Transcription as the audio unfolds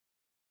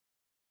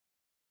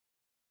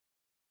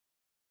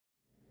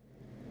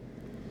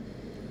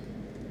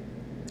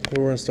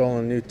We're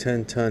installing a new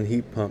 10-ton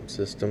heat pump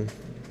system.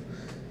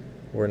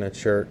 We're in a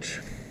church.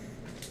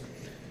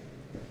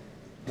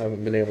 I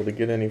haven't been able to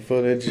get any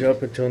footage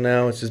up until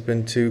now. It's just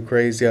been too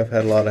crazy. I've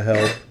had a lot of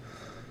help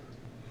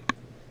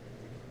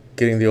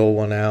getting the old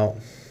one out,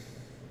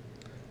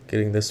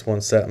 getting this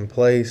one set in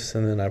place,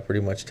 and then I pretty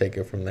much take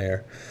it from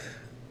there.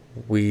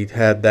 We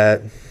had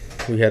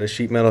a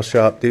sheet metal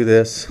shop do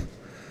this,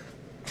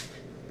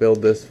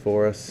 build this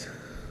for us.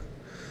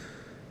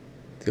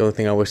 The only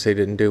thing I wish they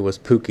didn't do was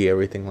pookie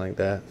everything like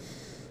that,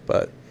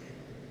 but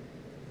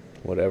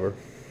whatever.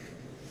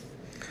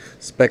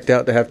 Spec'd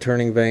out to have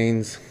turning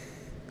vanes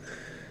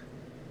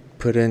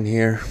put in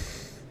here.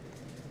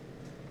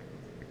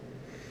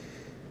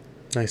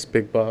 Nice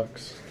big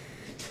box.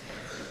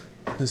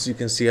 As you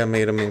can see, I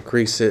made them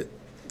increase it.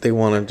 I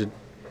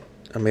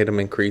made them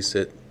increase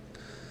it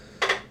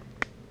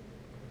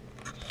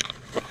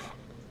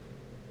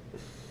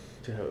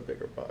to have a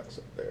bigger box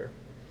up there.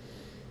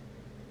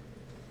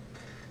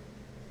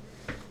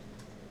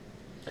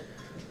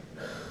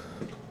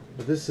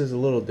 But this is a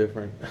little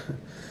different.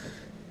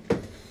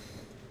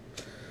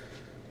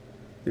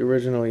 The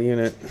original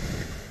unit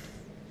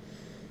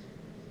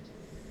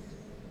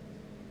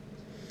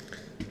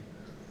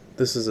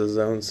this is a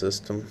zone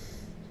system.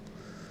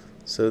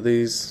 So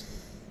there's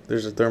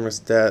a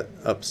thermostat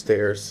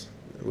upstairs,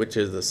 which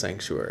is the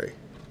sanctuary,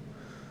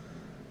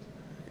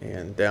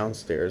 and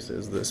downstairs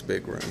is this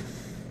big room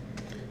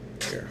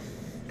here.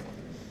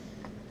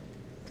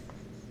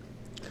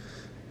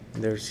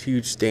 There's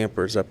huge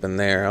dampers up in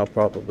there. I'll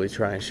probably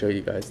try and show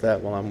you guys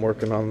that while I'm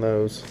working on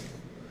those.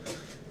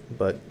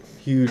 But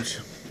huge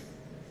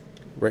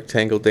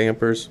rectangle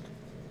dampers.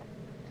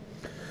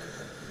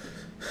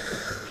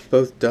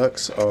 Both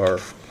ducts are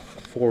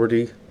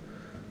 40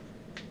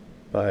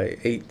 by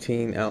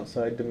 18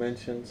 outside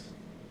dimensions.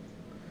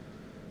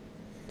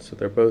 So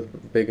they're both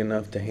big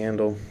enough to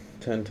handle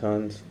 10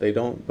 tons. They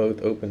don't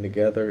both open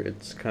together.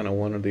 It's kind of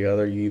one or the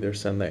other. You either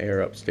send the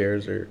air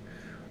upstairs or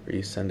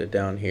you send it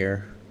down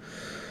here.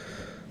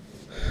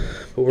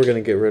 But we're going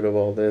to get rid of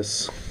all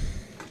this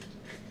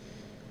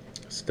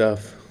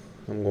stuff.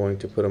 I'm going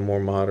to put a more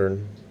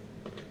modern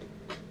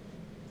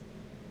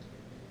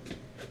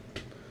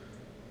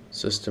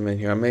system in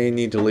here. I may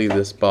need to leave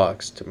this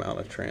box to mount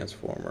a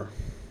transformer.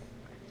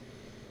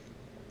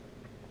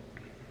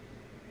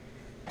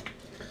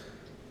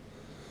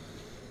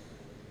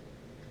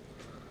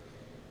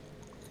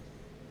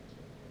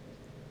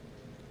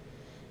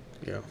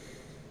 Yeah,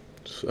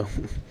 so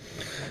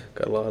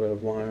got a lot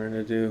of wiring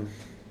to do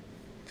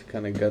to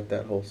kind of gut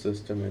that whole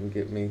system and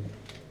get me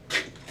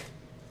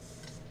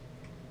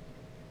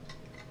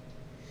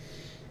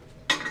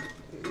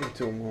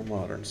into a more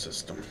modern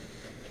system.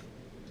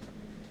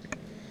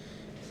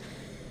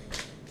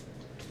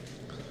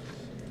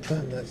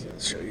 But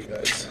let's show you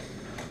guys.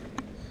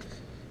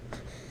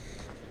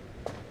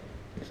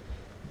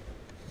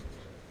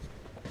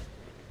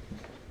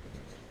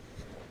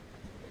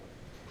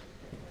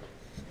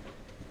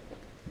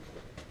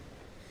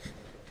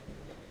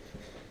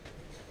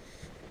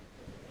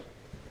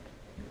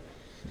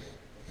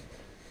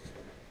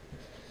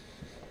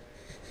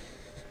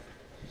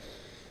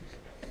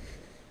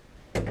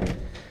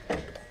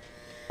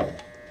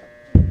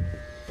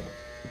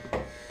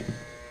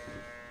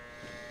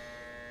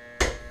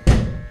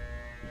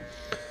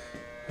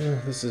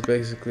 This is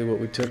basically what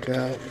we took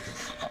out,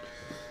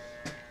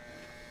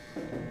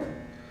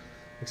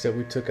 except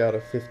we took out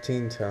a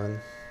 15 ton.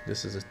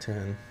 This is a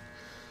 10,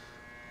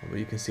 but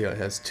you can see how it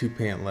has two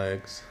pant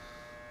legs,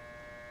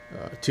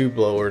 two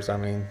blowers,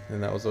 and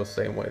that was the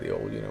same way the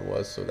old unit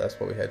was, so that's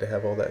why we had to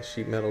have all that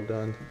sheet metal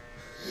done.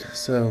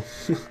 So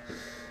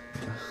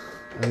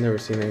I've never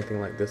seen anything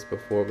like this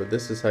before, but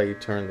this is how you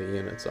turn the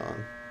units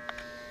on.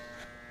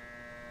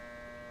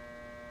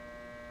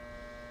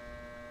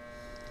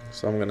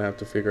 So I'm gonna have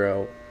to figure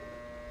out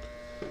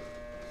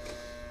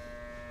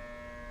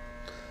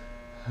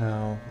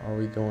how are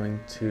we going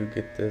to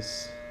get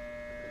this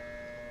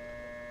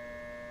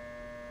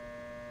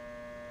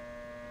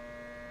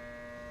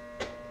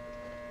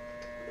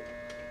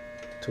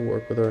to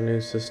work with our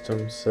new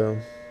system. So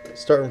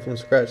starting from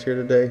scratch here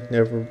today.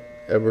 Never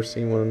ever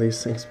seen one of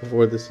these things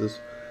before. This is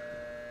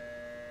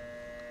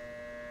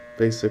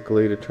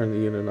basically to turn the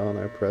unit on.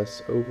 I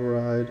press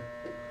override,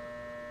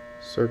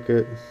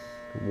 circuit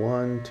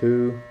 1,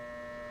 2,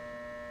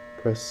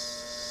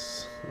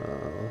 press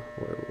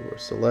where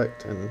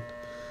select and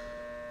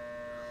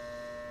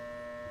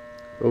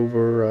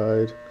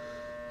override,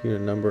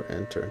 unit number,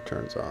 enter, and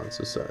turns on.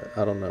 So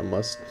I don't know,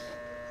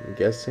 I'm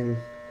guessing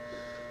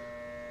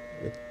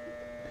it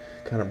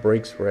kind of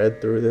breaks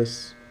red through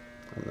this.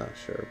 I'm not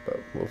sure, but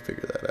we'll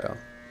figure that out.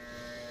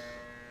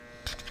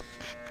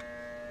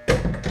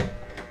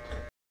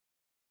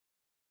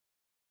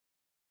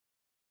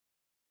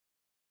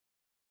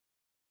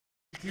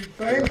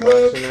 Very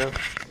close. Now?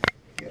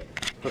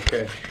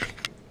 Okay.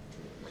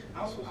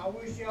 I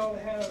wish y'all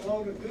had a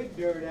load of good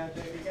dirt out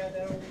there. You got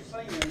that old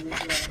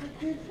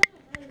sand.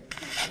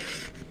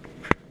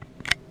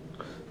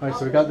 Alright,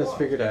 so we got this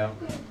figured out.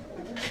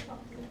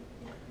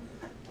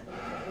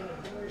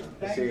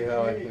 see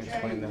how I can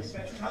explain this.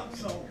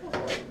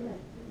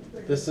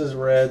 This is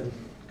red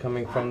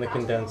coming from the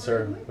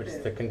condenser, which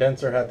the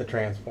condenser had the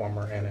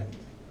transformer in it.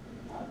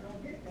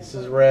 This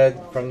is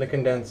red from the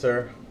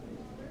condenser,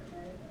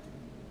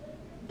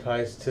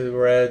 ties to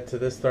red to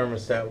this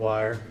thermostat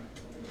wire,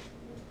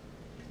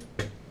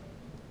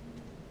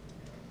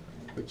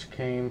 which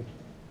came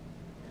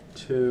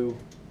to,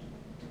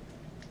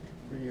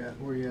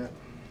 where you at?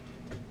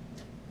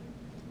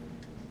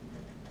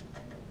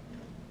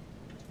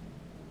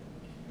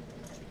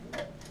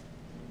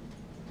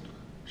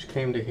 Which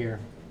came to here.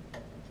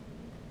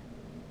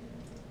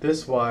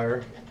 This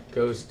wire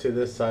goes to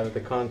this side of the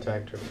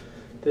contactor.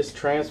 This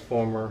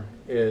transformer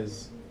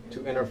is to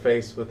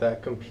interface with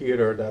that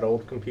computer, that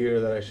old computer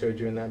that I showed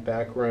you in that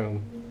back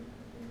room.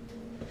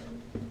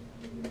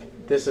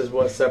 This is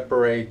what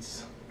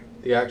separates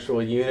the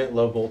actual unit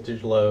low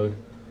voltage load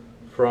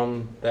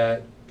from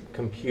that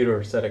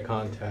computer set of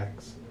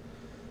contacts.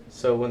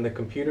 So when the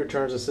computer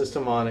turns the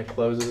system on, it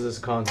closes this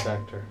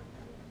contactor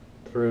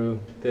through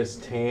this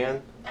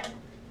tan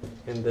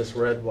and this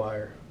red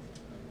wire,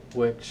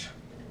 which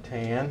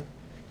tan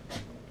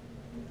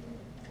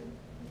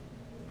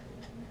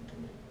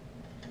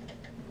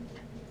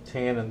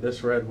and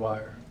this red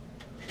wire.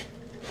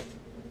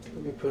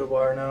 Let me put a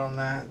wire nut on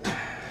that.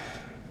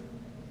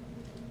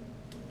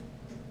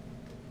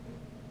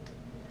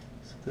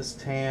 So this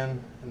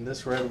tan and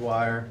this red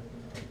wire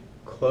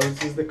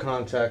closes the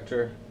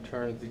contactor,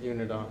 turns the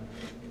unit on.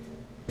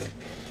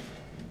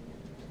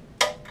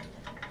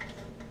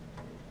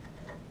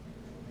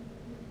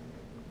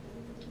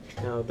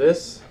 Now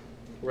this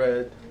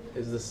red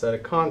is the set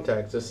of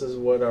contacts. This is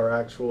what our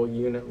actual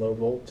unit low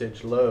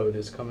voltage load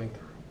is coming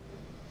through.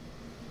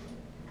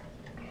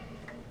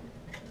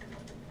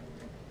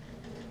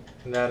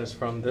 And that is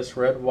from this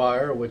red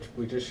wire, which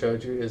we just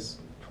showed you is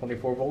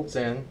 24 volts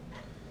in,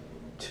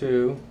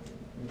 to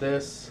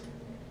this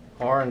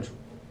orange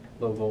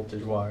low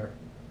voltage wire.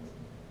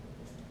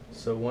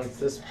 So once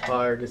this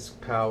wire gets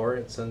power,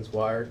 it sends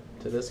wire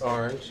to this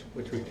orange,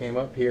 which we came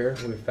up here.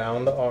 We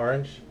found the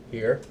orange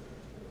here.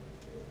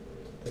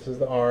 This is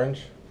the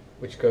orange,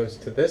 which goes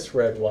to this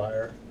red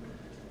wire,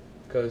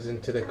 goes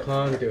into the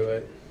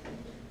conduit.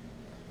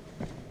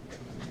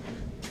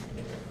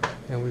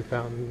 And we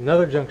found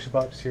another junction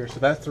box here.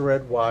 So that's the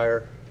red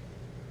wire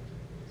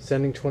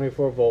sending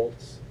 24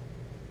 volts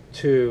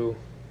to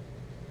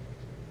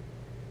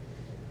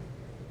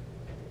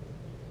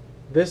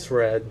this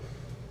red.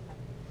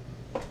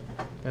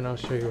 And I'll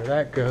show you where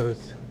that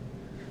goes.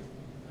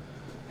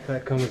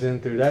 That comes in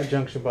through that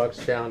junction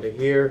box down to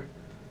here,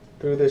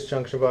 through this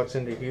junction box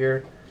into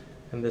here,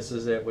 and this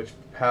is it, which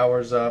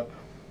powers up.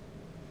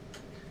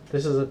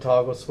 This is a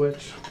toggle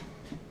switch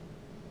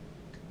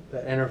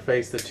that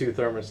interface the two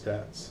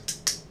thermostats.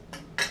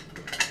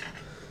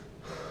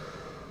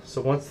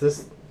 So once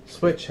this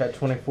switch had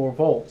 24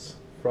 volts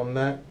from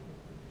that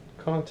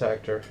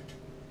contactor,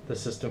 the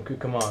system could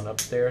come on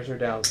upstairs or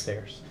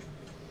downstairs.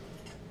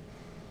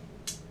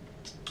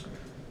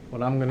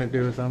 What I'm going to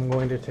do is I'm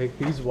going to take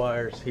these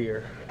wires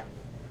here,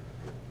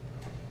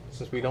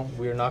 since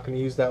we're not going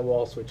to use that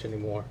wall switch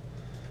anymore.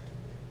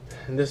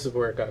 And this is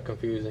where it got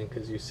confusing,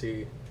 because you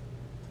see,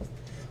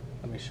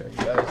 let me show you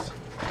guys.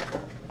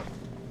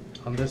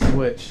 On this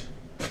switch,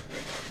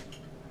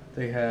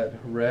 they had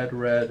red,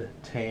 red,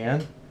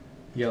 tan,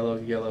 yellow,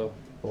 yellow,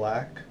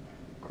 black,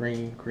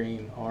 green,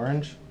 green,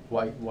 orange,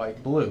 white,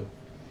 white, blue.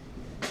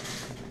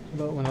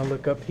 But when I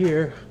look up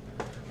here,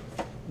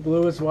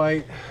 blue is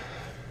white,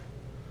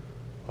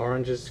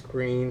 orange is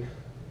green,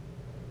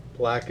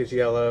 black is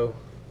yellow,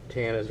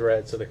 tan is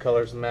red, so the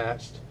colors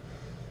matched.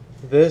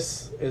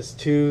 This is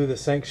to the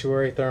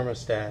sanctuary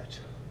thermostat.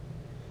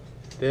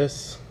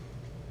 This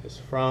is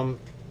from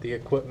the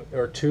equipment,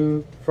 or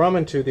from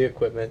and to the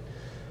equipment,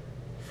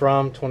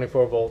 from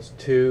 24 volts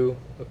to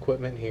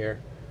equipment here,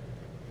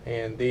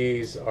 and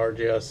these are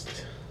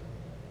just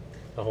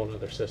a whole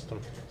nother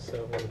system,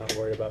 so I'm not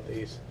worried about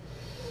these.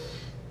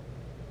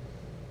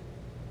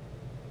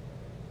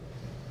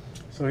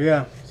 So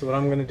yeah, so what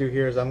I'm going to do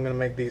here is I'm going to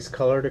make these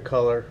color to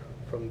color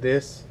from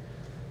this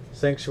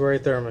sanctuary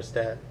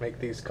thermostat, make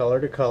these color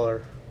to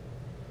color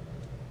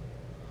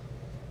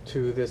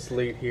to this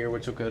lead here,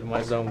 which will go to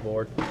my zone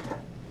board.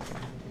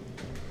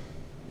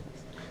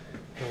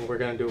 And we're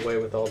going to do away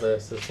with all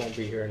this. This won't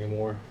be here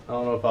anymore. I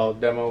don't know if I'll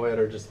demo it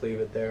or just leave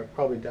it there.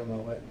 Probably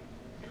demo it.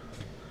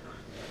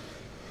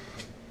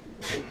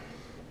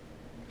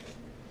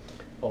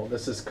 Oh,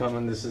 this is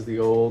coming. This is the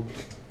old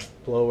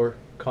blower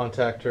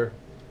contactor.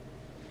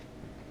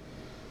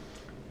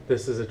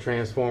 This is a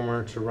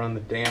transformer to run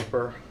the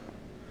damper.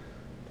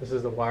 This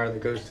is the wire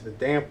that goes to the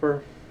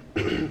damper.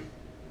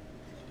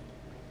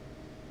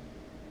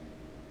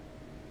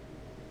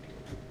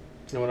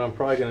 And what I'm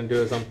probably going to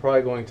do is I'm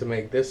probably going to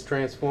make this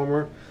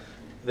transformer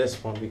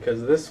this one,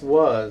 because this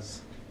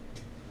was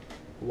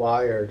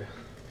wired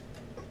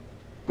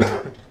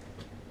to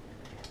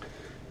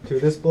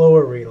this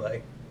blower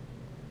relay.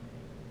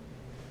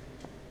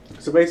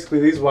 So basically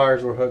these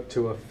wires were hooked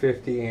to a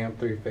 50 amp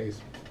 3-phase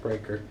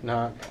breaker,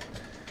 not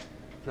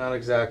not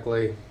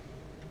exactly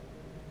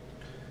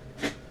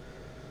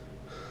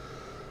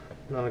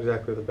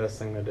the best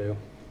thing to do.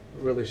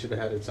 It really should have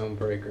had its own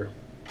breaker.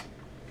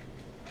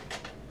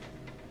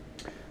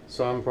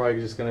 So I'm probably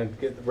just going to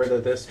get rid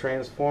of this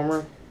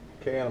transformer.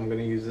 Okay, and I'm going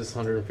to use this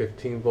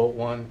 115 volt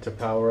one to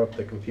power up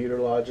the computer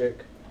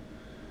logic.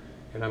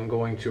 And I'm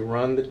going to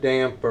run the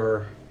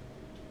damper.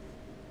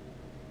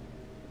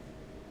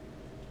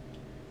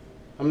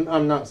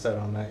 I'm not set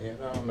on that yet.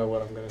 I don't know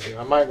what I'm going to do.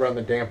 I might run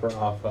the damper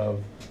off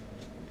of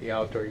the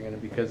outdoor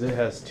unit because it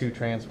has 2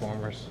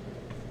 transformers.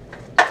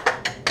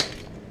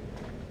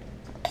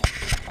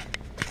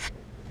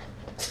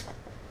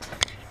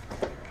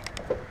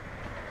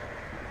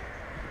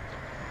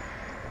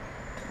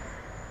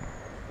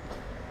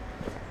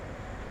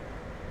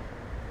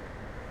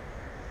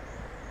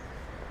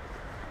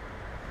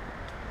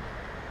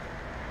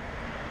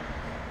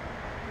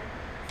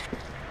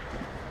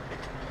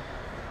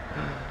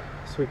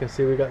 So we can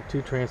see we got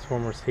 2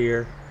 transformers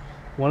here.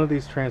 One of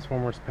these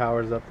transformers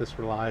powers up this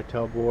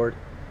Reliatel board.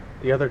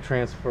 The other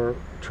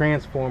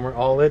transformer,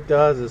 all it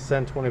does is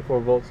send 24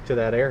 volts to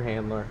that air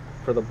handler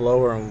for the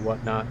blower and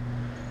whatnot.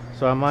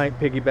 So I might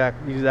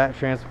use that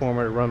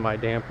transformer to run my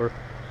damper.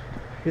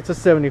 It's a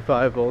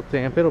 75 volt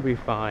amp. It'll be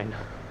fine.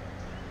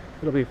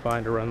 It'll be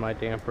fine to run my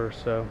damper.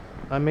 So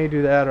I may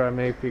do that, or I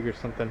may figure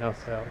something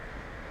else out.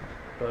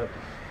 But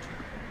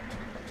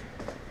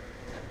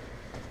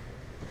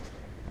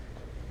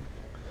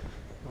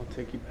I'll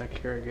take you back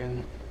here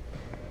again.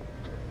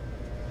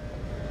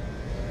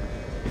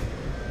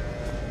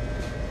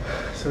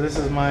 So this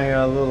is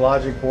my little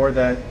logic board.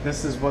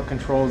 This is what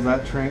controls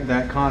that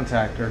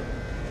contactor.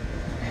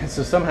 And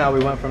so somehow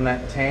we went from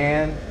that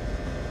tan,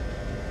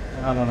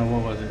 I don't know,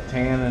 what was it,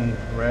 tan and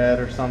red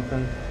or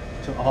something,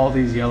 to all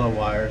these yellow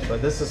wires.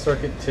 But this is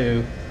circuit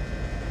 2.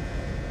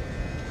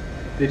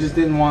 They just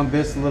didn't want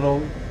this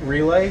little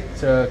relay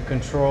to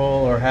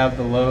control or have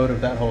the load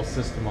of that whole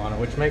system on it,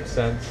 which makes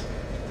sense.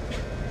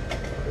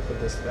 Let me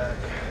put this back.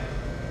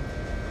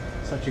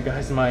 So that you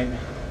guys might.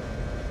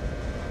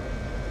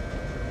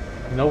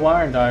 No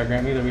wiring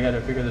diagram either. We had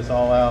to figure this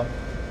all out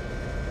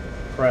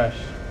fresh.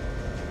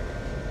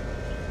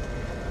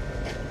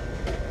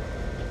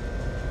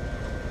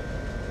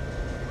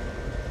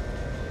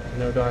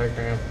 No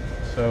diagram.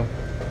 So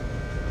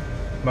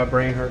my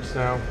brain hurts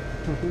now.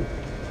 I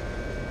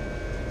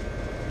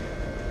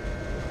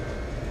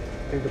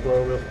think the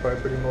blower wheel's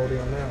probably pretty moldy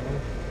on that one.